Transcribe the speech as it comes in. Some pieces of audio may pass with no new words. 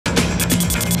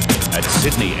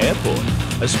Sydney Airport,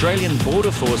 Australian Border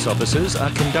Force officers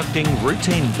are conducting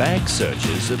routine bag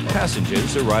searches of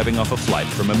passengers arriving off a flight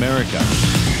from America.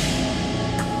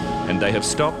 And they have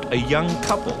stopped a young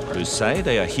couple who say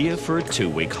they are here for a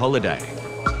 2-week holiday.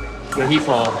 You're here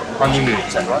for honeymoon,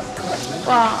 is that right?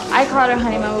 Well, I call it a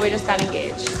honeymoon, but we just got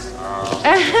engaged.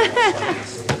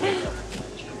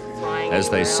 As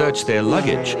they search their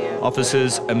luggage,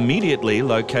 officers immediately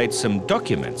locate some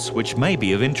documents which may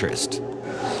be of interest.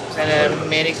 Is that a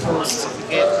medical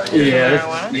certificate? Yeah,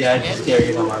 I just carry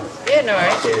it on my... Yeah, no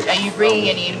worries. Are you bringing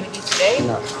any in with you today?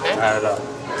 No, not at all.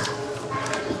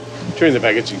 During the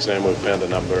baggage exam, we've found a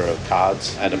number of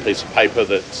cards and a piece of paper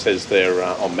that says they're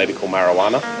on medical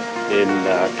marijuana. In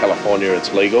California,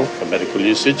 it's legal for medical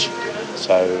usage.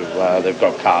 So they've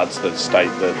got cards that state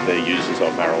that they're users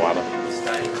of marijuana.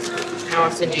 How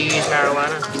often do you use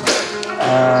marijuana?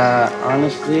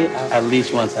 Honestly, at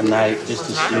least once a night, just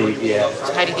to sleep, yeah.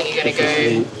 So how do you think you're going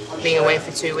to go being away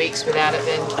for 2 weeks without it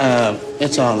then?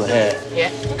 It's on the head.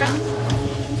 Yeah, okay.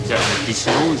 Is that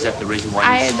medicinal? Is that the reason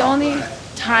why you The only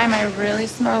time I really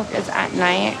smoke is at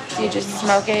night. You just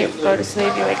smoke it, go to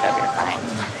sleep, you wake up, you're fine.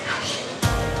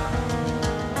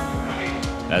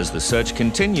 As the search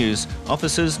continues,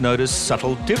 officers notice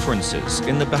subtle differences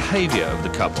in the behaviour of the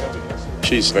couple.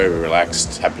 She's very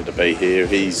relaxed, happy to be here.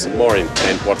 He's more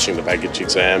intent watching the baggage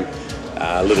exam,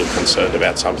 a little concerned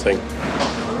about something.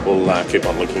 We'll keep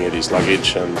on looking at his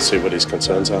luggage and see what his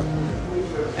concerns are.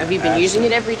 Have you been using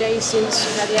it every day since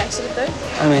you had the accident though?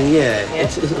 I mean, yeah.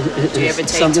 It's do you ever take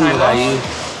something time that off? I use.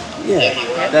 Yeah,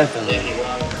 definitely.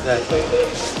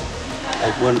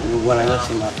 Like when I go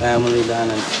see my family down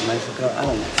in Mexico, I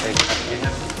don't take it.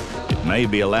 It may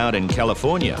be allowed in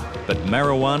California, but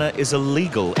marijuana is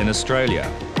illegal in Australia.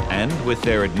 And with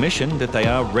their admission that they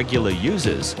are regular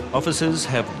users, officers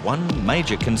have one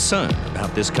major concern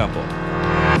about this couple.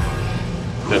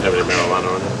 Don't have any marijuana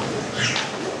on it?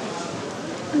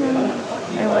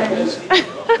 I wish.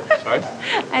 Sorry?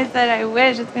 I said I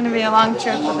wish. It's going to be a long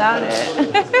trip without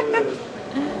it.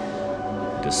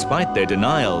 Despite their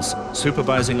denials,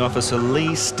 Supervising Officer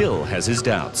Lee still has his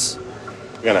doubts.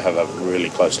 We're going to have a really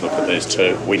close look at these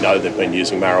two. We know they've been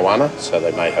using marijuana, so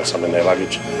they may have some in their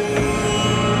luggage.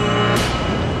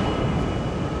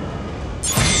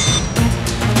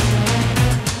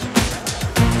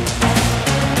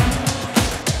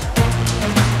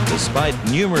 Despite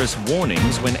numerous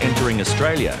warnings when entering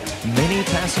Australia, many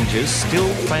passengers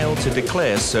still fail to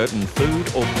declare certain food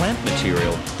or plant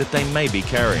material that they may be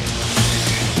carrying.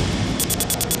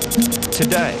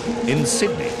 Today, in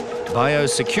Sydney,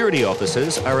 biosecurity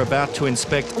officers are about to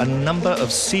inspect a number of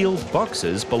sealed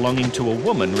boxes belonging to a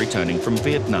woman returning from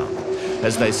Vietnam,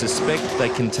 as they suspect they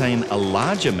contain a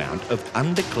large amount of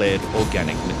undeclared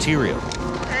organic material.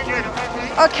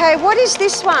 Okay, what is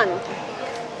this one?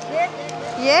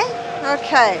 Yeah?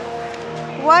 Okay.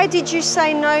 Why did you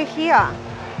say no here?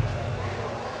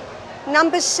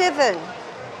 Number 7.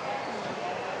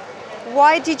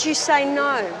 Why did you say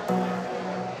no?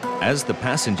 As the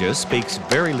passenger speaks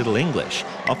very little English,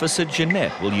 Officer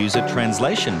Jeanette will use a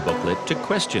translation booklet to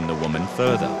question the woman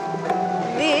further.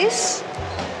 This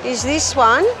is this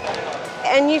one,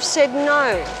 and you've said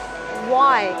no.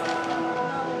 Why?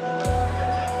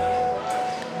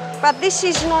 But this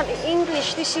is not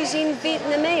English, this is in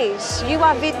Vietnamese. You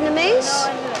are Vietnamese?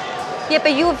 Yeah,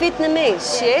 but you're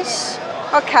Vietnamese, yes?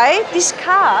 Okay, this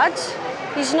card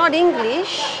is not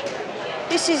English,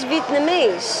 this is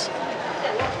Vietnamese.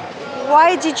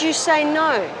 Why did you say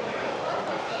no?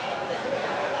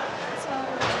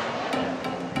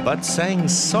 But saying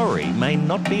sorry may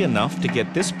not be enough to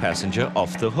get this passenger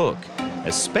off the hook,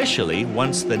 especially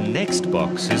once the next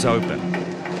box is open.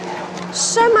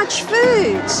 So much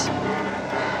food.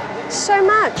 So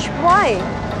much. Why?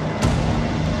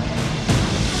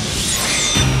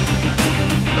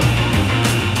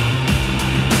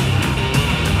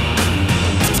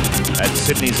 At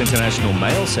Sydney's International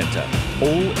Mail Centre,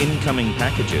 all incoming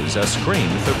packages are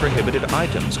screened for prohibited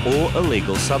items or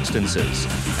illegal substances.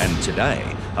 And today,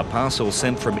 a parcel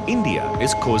sent from India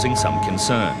is causing some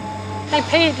concern. Hey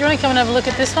Pete, do you want to come and have a look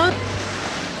at this one?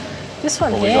 This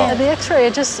one, yeah. The X-ray,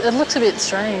 it looks a bit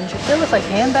strange. They look like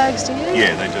handbags to you?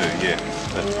 Yeah, they do, yeah.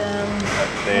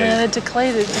 Yeah, they're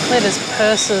declared as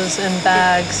purses and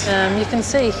bags. You can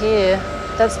see here,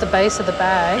 that's the base of the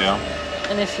bag. Yeah.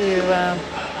 And if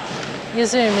you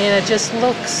zoom in, it just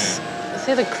looks,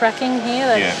 see the cracking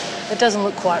here? It doesn't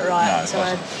look quite right, so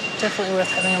definitely worth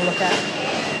having a look at.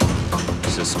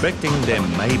 Suspecting there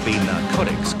may be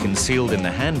narcotics concealed in the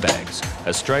handbags,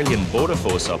 Australian Border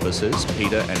Force officers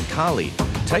Peter and Carly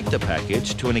take the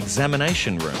package to an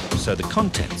examination room so the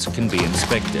contents can be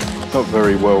inspected. Not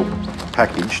very well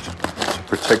packaged to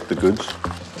protect the goods.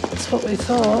 That's what we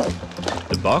thought.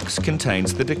 The box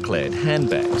contains the declared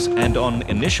handbags, and on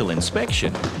initial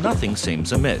inspection, nothing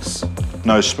seems amiss.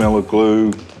 No smell of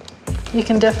glue. You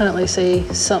can definitely see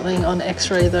something on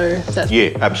X-ray though. That's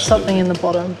absolutely. Something in the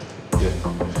bottom. Yeah.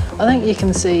 I think you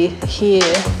can see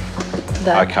here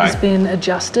that has been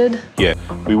adjusted. Yeah,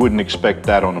 we wouldn't expect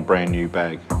that on a brand new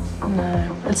bag.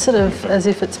 No, it's sort of as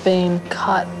if it's been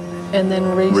cut and then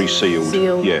resealed.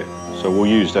 Sealed. Yeah, so we'll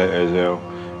use that as our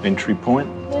entry point.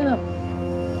 Yeah.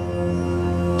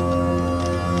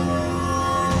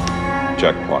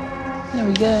 Jackpot. There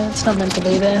we go. It's not meant to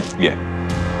be there. Yeah.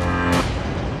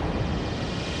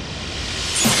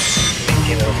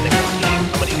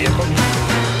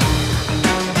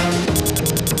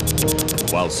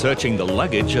 While searching the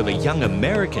luggage of a young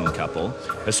American couple,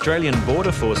 Australian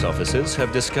Border Force officers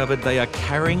have discovered they are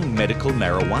carrying medical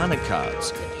marijuana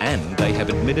cards, and they have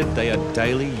admitted they are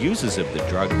daily users of the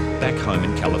drug back home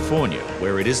in California,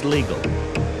 where it is legal.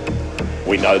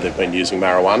 We know they've been using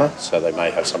marijuana, so they may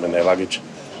have some in their luggage.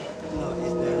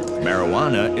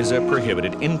 Marijuana is a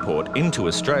prohibited import into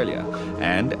Australia,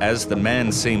 and as the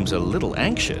man seems a little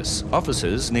anxious,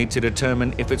 officers need to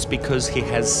determine if it's because he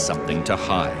has something to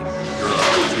hide.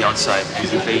 Your fiancé,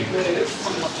 has he been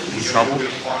in trouble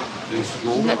with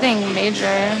law? Nothing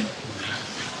major.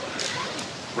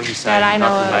 When you say That I know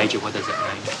nothing of. major, what does it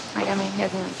mean? Like, I mean, he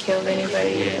hasn't killed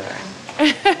anybody.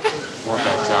 What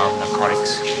about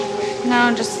narcotics?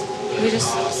 No, we just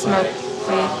smoke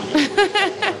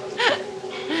weed.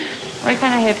 We're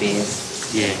kind of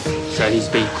hippies. Yeah. So he's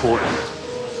been caught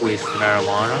with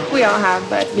marijuana? We all have,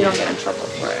 but we don't get in trouble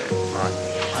for it. Right.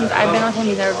 Since I've been with him,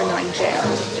 he's never been to like jail.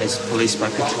 Has police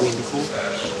spoken to him before?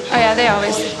 Oh yeah, they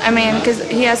always, I mean, because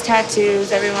he has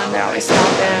tattoos, everyone, they always stop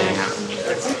him.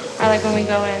 Or like when we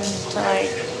go into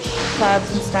like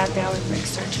clubs and stuff, they always like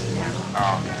search him down.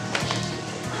 Oh.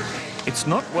 It's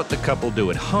not what the couple do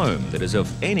at home that is of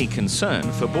any concern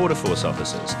for Border Force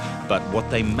officers, but what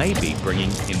they may be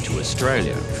bringing into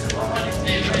Australia.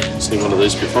 Seen one of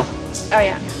these before? Oh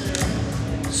yeah.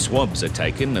 Swabs are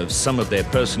taken of some of their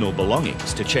personal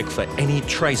belongings to check for any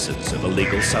traces of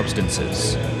illegal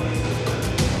substances.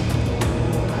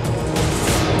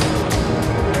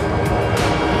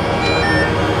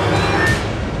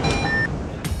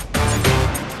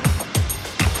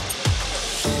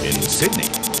 In Sydney,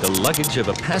 the luggage of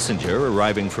a passenger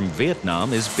arriving from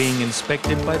Vietnam is being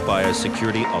inspected by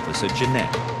biosecurity officer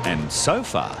Jeanette, and so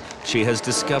far she has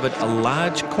discovered a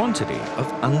large quantity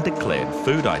of undeclared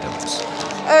food items.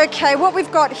 Okay, what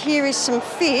we've got here is some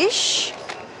fish.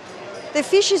 The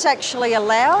fish is actually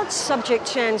allowed, subject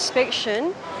to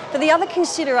inspection, but the other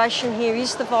consideration here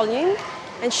is the volume,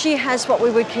 and she has what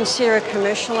we would consider a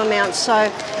commercial amount,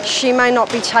 so she may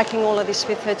not be taking all of this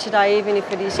with her today, even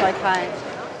if it is okay.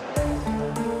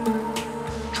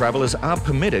 Travellers are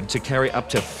permitted to carry up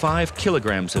to 5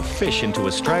 kilograms of fish into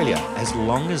Australia as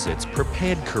long as it's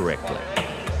prepared correctly.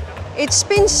 It's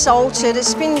been salted,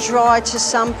 it's been dried to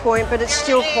some point, but it's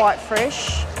still quite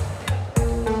fresh.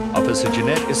 Officer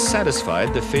Jeanette is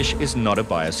satisfied the fish is not a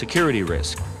biosecurity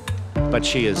risk, but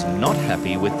she is not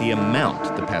happy with the amount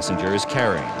the passenger is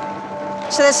carrying.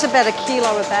 So that's about a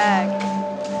kilo a bag.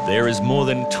 There is more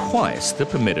than twice the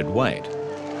permitted weight.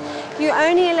 You're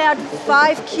only allowed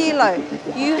 5 kilo.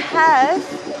 You have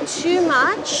too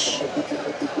much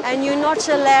and you're not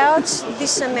allowed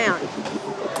this amount.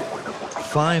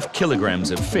 5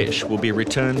 kilograms of fish will be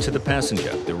returned to the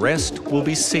passenger. The rest will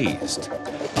be seized.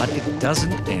 But it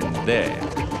doesn't end there.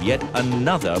 Yet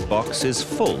another box is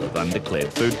full of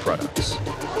undeclared food products.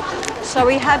 So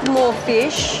we have more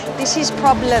fish. This is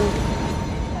problem.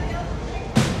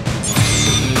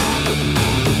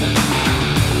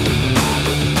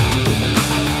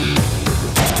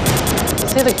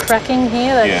 See the cracking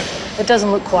here? It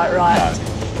doesn't look quite right.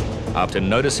 After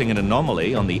noticing an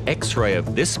anomaly on the X-ray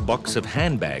of this box of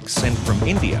handbags sent from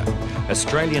India,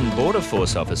 Australian Border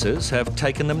Force officers have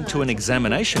taken them to an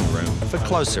examination room for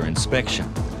closer inspection.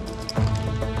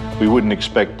 We wouldn't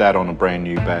expect that on a brand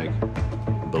new bag.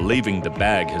 Believing the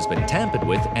bag has been tampered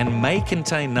with and may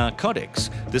contain narcotics,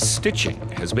 the stitching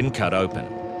has been cut open.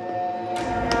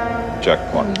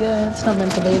 Jackpot. There we go. It's not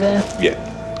meant to be there. Yeah,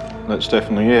 that's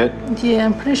definitely it. Yeah,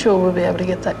 I'm pretty sure we'll be able to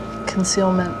get that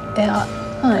concealment out.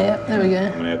 Oh yeah, there we go.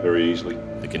 Coming out very easily.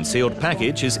 The concealed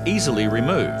package is easily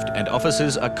removed and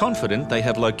officers are confident they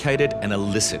have located an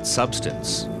illicit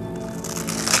substance.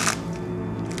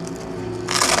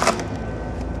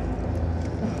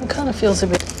 It feels a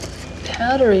bit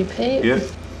powdery, Pete. Yeah.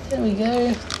 There we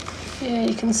go. Yeah,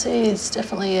 you can see it's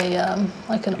definitely a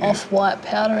like an off-white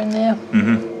powder in there.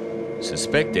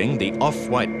 Suspecting the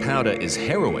off-white powder is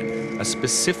heroin, a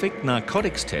specific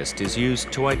narcotics test is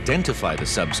used to identify the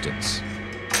substance.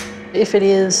 If it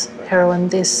is heroin,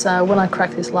 this when I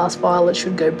crack this last vial, it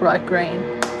should go bright green.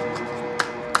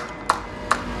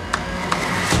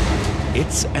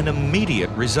 It's an immediate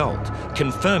result,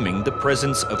 confirming the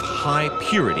presence of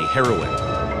high-purity heroin.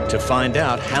 To find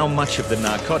out how much of the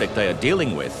narcotic they are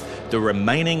dealing with, the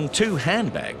remaining 2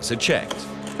 handbags are checked.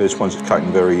 First one's taken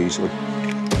very easily.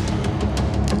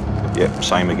 Yep,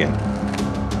 same again.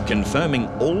 Confirming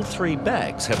all 3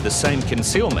 bags have the same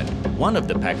concealment, one of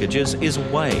the packages is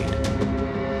weighed.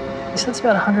 So that's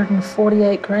about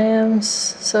 148 grams.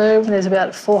 So there's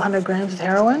about 400 grams of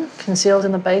heroin concealed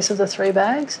in the base of the 3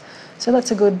 bags. So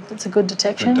that's a good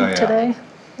detection today.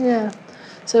 Yeah.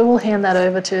 So we'll hand that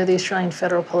over to the Australian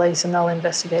Federal Police and they'll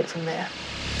investigate from there.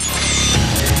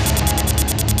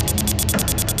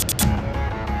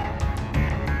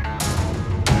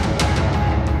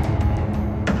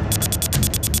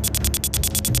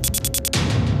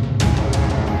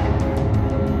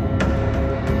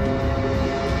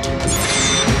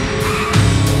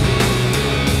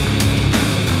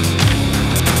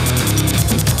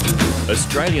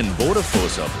 Australian Border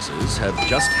Force officers have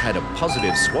just had a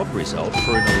positive swab result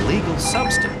for an illegal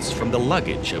substance from the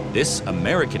luggage of this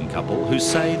American couple who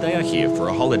say they are here for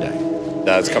a holiday.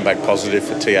 It's come back positive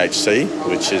for THC,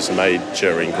 which is a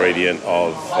major ingredient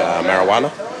of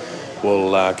marijuana.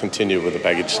 We'll continue with the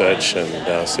baggage search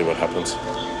and see what happens.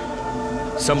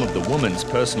 Some of the woman's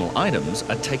personal items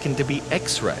are taken to be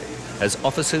X-rayed as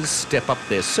officers step up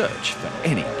their search for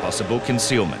any possible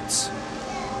concealments.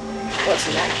 What's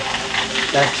in that?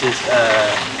 That's just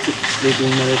sleeping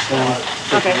medicine.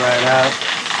 Take it right out.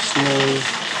 Smooth.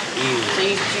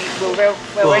 Easy. So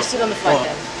we're rested on the flight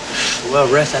then? Well,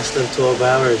 rest I slept 12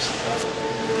 hours.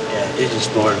 Yeah, it's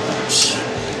just more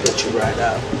get you right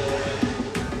out.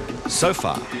 So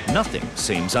far, nothing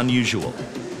seems unusual.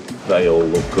 They all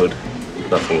look good.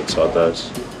 Nothing inside those.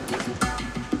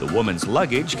 The woman's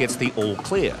luggage gets the all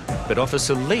clear, but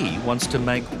Officer Lee wants to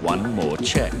make one more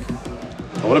check.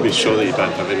 I want to be sure that you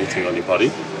don't have anything on your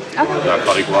body,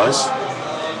 narcotic-wise.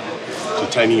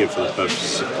 Detaining you for the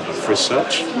purpose of a frisk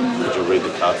search. Could you read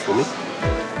the card for me?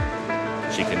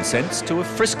 She consents to a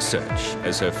frisk search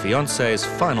as her fiancé's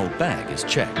final bag is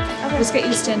checked. I'll just get you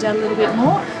to stand out a little bit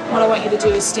more. What I want you to do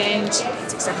is stand.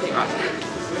 That's exactly right.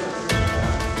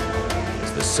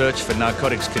 As the search for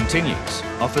narcotics continues,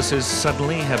 officers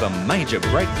suddenly have a major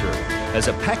breakthrough as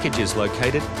a package is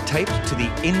located taped to the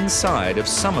inside of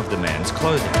some of the man's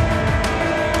clothing.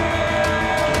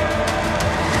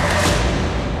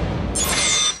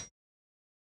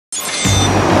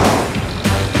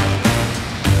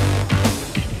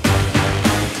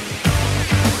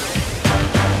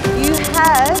 You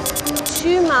have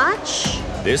too much.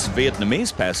 This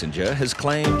Vietnamese passenger has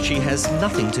claimed she has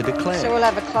nothing to declare. So we'll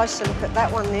have a closer look at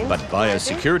that one then. But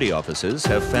biosecurity officers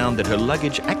have found that her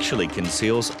luggage actually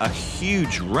conceals a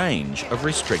huge range of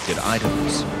restricted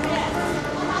items.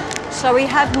 So we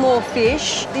have more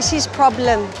fish. This is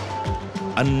problem.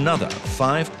 Another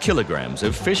 5 kilograms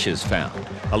of fish is found,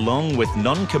 along with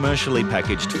non-commercially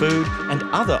packaged food and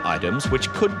other items which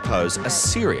could pose a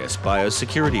serious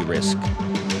biosecurity risk.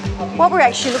 What we're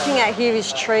actually looking at here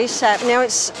is tree sap. Now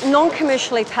it's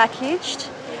non-commercially packaged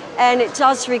and it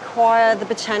does require the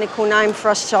botanical name for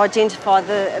us to identify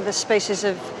the species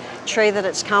of tree that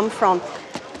it's come from.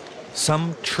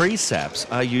 Some tree saps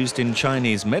are used in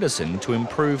Chinese medicine to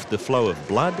improve the flow of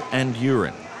blood and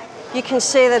urine. You can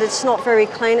see that it's not very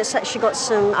clean. It's actually got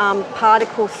some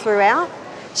particle throughout.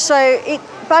 So it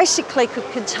basically could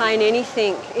contain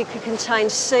anything. It could contain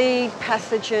seed,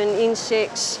 pathogen,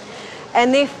 insects,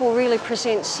 and therefore really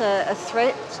presents a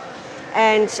threat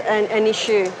and an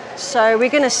issue. So we're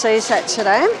going to seize that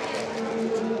today.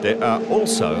 There are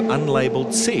also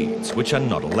unlabelled seeds which are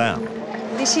not allowed.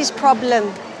 This is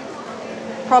problem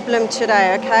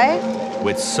today, okay?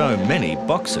 With so many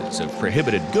boxes of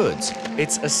prohibited goods,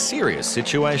 it's a serious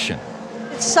situation.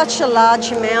 It's such a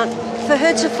large amount. For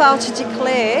her to fail to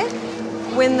declare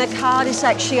when the card is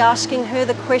actually asking her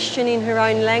the question in her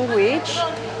own language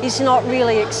is not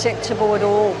really acceptable at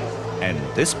all. And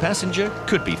this passenger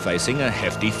could be facing a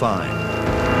hefty fine.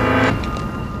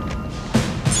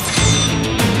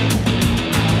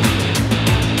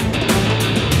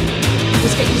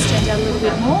 Just get you to stand out a little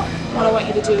bit more. What I want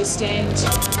you to do is stand.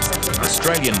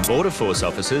 Australian Border Force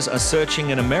officers are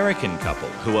searching an American couple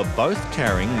who are both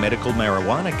carrying medical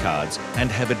marijuana cards and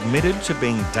have admitted to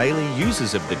being daily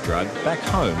users of the drug back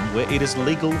home where it is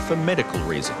legal for medical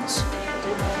reasons.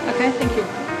 Okay, thank you.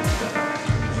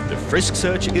 The Frisk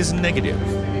search is negative,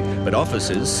 but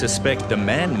officers suspect the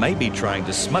man may be trying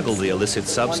to smuggle the illicit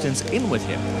substance in with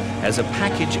him, as a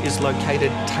package is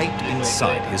located taped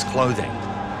inside his clothing.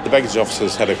 The baggage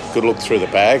officers had a good look through the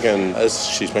bag, and as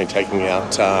she's been taking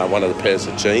out one of the pairs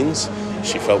of jeans,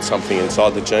 she felt something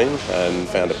inside the jean and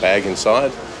found a bag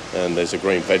inside, and there's a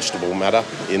green vegetable matter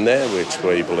in there, which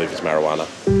we believe is marijuana.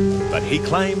 But he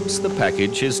claims the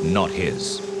package is not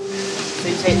his. So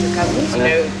you say it's recovery? Do you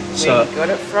know where you got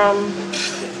it from?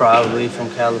 Probably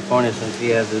from California, since he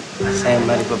has the same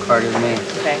medical card as me.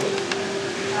 Okay.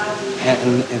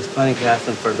 And it's funny because I asked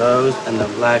him for those and the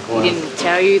black one. He didn't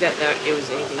tell you that there was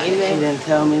anything in there? He didn't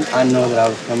tell me. I know that I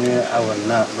was coming here. I would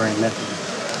not bring nothing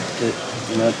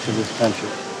to this country.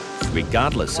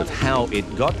 Regardless of how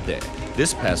it got there,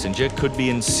 this passenger could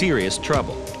be in serious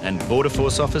trouble, and Border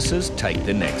Force officers take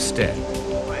the next step.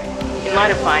 In light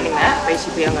of finding that,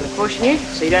 basically I'm going to caution you,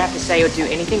 so you don't have to say or do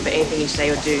anything, but anything you say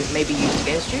or do may be used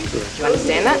against you. Do you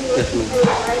understand that? Yes,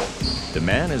 ma'am. The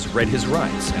man has read his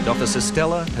rights, and Officer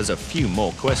Stella has a few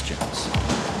more questions.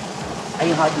 Are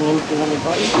you hiding anything on your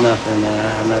body? Nothing, man. I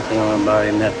have nothing on my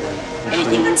body, nothing.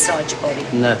 Anything inside your body?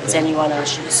 Nothing. Does anyone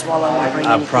ask you to swallow or bring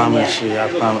I anything promise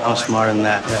out? you, I'm smarter than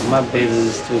that. My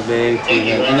business is too big, too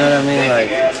young. You know what I mean?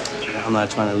 Like, I'm not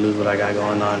trying to lose what I got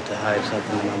going on to hide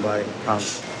something in my body. I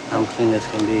promise. I'm clean as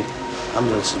can be. I'm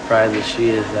just surprised as she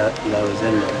is that was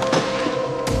in there.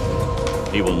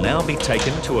 He will now be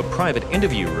taken to a private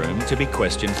interview room to be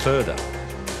questioned further,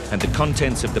 and the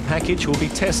contents of the package will be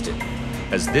tested,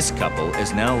 as this couple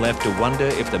is now left to wonder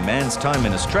if the man's time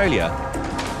in Australia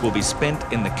will be spent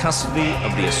in the custody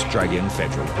of the Australian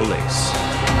Federal Police.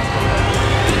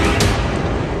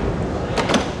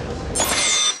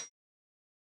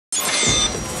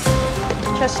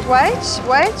 Just wait.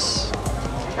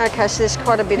 Okay, so there's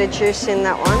quite a bit of juice in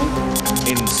that one.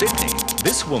 In Sydney,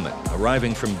 this woman,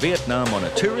 arriving from Vietnam on a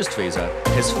tourist visa,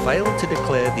 has failed to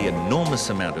declare the enormous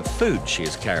amount of food she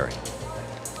is carrying.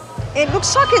 It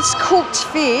looks like it's cooked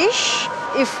fish.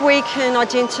 If we can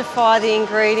identify the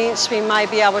ingredients, we may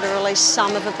be able to release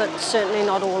some of it, but certainly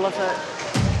not all of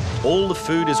it. All the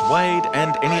food is weighed,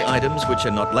 and any items which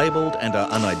are not labelled and are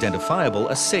unidentifiable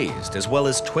are seized, as well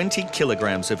as 20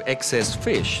 kilograms of excess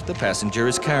fish the passenger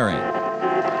is carrying.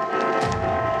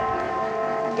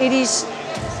 It is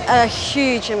a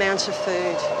huge amount of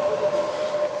food.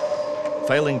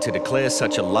 Failing to declare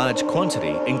such a large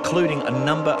quantity, including a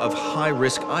number of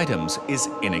high-risk items, is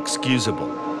inexcusable.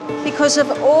 Because of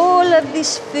all of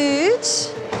this food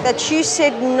that you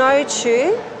said no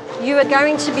to, you are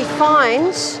going to be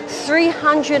fined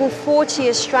 340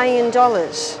 Australian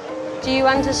dollars. Do you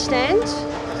understand?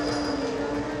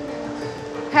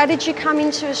 How did you come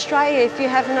into Australia if you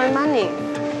have no money?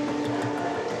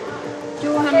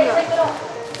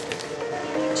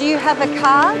 Do you have a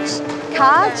card?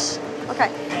 Cards?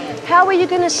 Okay. How are you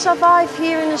going to survive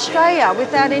here in Australia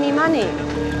without any money?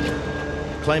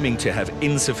 Claiming to have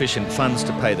insufficient funds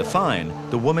to pay the fine,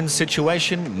 the woman's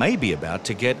situation may be about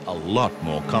to get a lot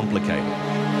more complicated.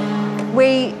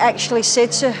 We actually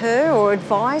said to her or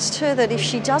advised her that if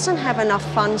she doesn't have enough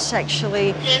funds to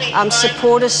actually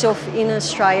support herself in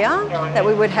Australia, that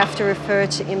we would have to refer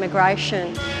to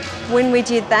immigration. When we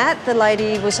did that, the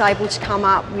lady was able to come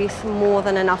up with more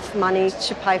than enough money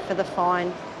to pay for the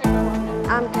fine.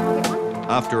 Can I get one?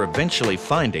 After eventually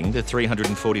finding the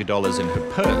 $340 in her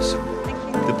purse,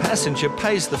 the passenger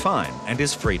pays the fine and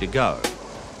is free to go,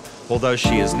 although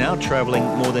she is now travelling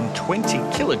more than 20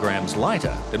 kilograms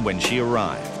lighter than when she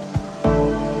arrived.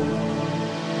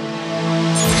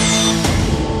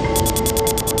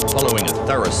 Following a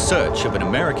thorough search of an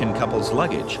American couple's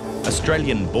luggage,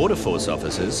 Australian Border Force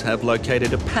officers have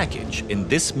located a package in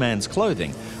this man's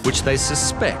clothing which they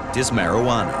suspect is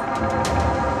marijuana.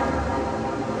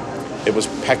 It was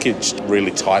packaged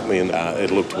really tightly and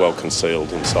it looked well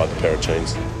concealed inside the pair of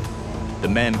jeans. The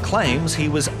man claims he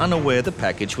was unaware the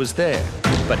package was there,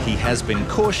 but he has been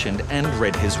cautioned and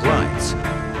read his rights.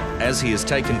 As he is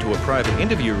taken to a private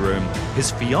interview room,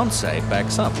 his fiancée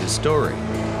backs up his story.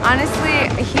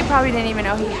 Honestly, he probably didn't even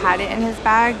know he had it in his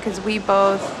bag because we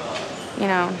both,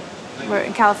 we're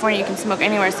in California, you can smoke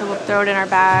anywhere, so we'll throw it in our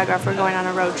bag or if we're going on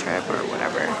a road trip or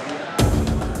whatever.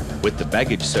 With the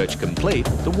baggage search complete,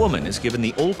 the woman is given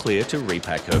the all-clear to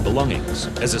repack her belongings,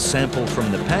 as a sample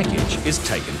from the package is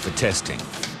taken for testing.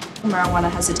 Marijuana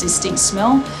has a distinct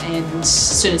smell, and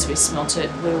as soon as we smelt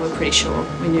it, we were pretty sure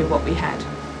we knew what we had.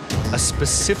 A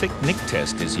specific nick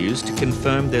test is used to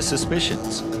confirm their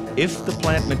suspicions. If the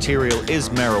plant material is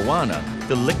marijuana,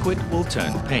 the liquid will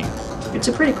turn pink. It's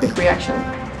a pretty quick reaction,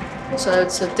 so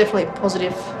it's definitely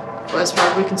positive as far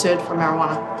as we're concerned for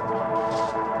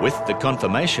marijuana. With the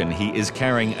confirmation he is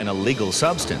carrying an illegal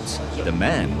substance, the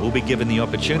man will be given the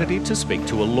opportunity to speak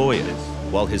to a lawyer,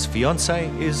 while his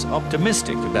fiancée is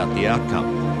optimistic about the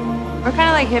outcome. We're kind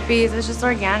of like hippies. It's just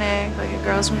organic, like it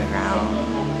grows from the ground.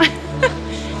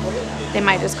 They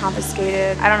might just confiscate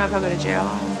it. I don't know if he'll go to jail,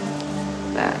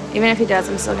 but even if he does,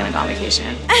 I'm still gonna go on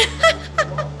vacation.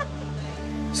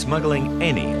 Smuggling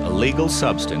any illegal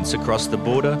substance across the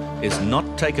border is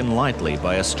not taken lightly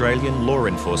by Australian law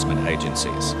enforcement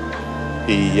agencies.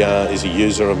 He is a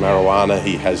user of marijuana.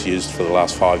 He has used for the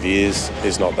last 5 years.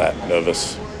 He's not that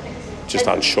nervous, just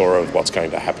unsure of what's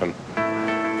going to happen.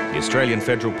 The Australian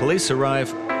Federal Police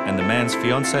arrive and the man's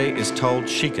fiancée is told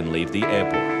she can leave the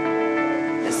airport.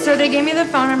 So they gave me the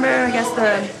phone number, I guess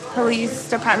the police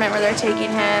department where they're taking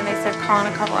him. They said call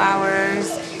in a couple hours.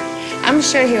 I'm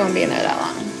sure he won't be in there that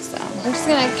long. So I'm just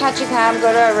gonna catch a cab,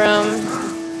 go to our room,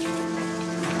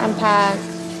 unpack,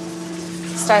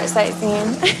 start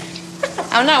sightseeing.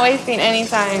 I'm not wasting any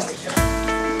time.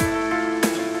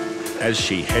 As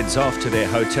she heads off to their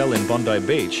hotel in Bondi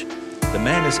Beach, the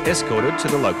man is escorted to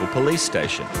the local police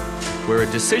station, where a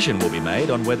decision will be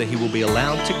made on whether he will be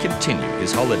allowed to continue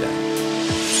his holiday.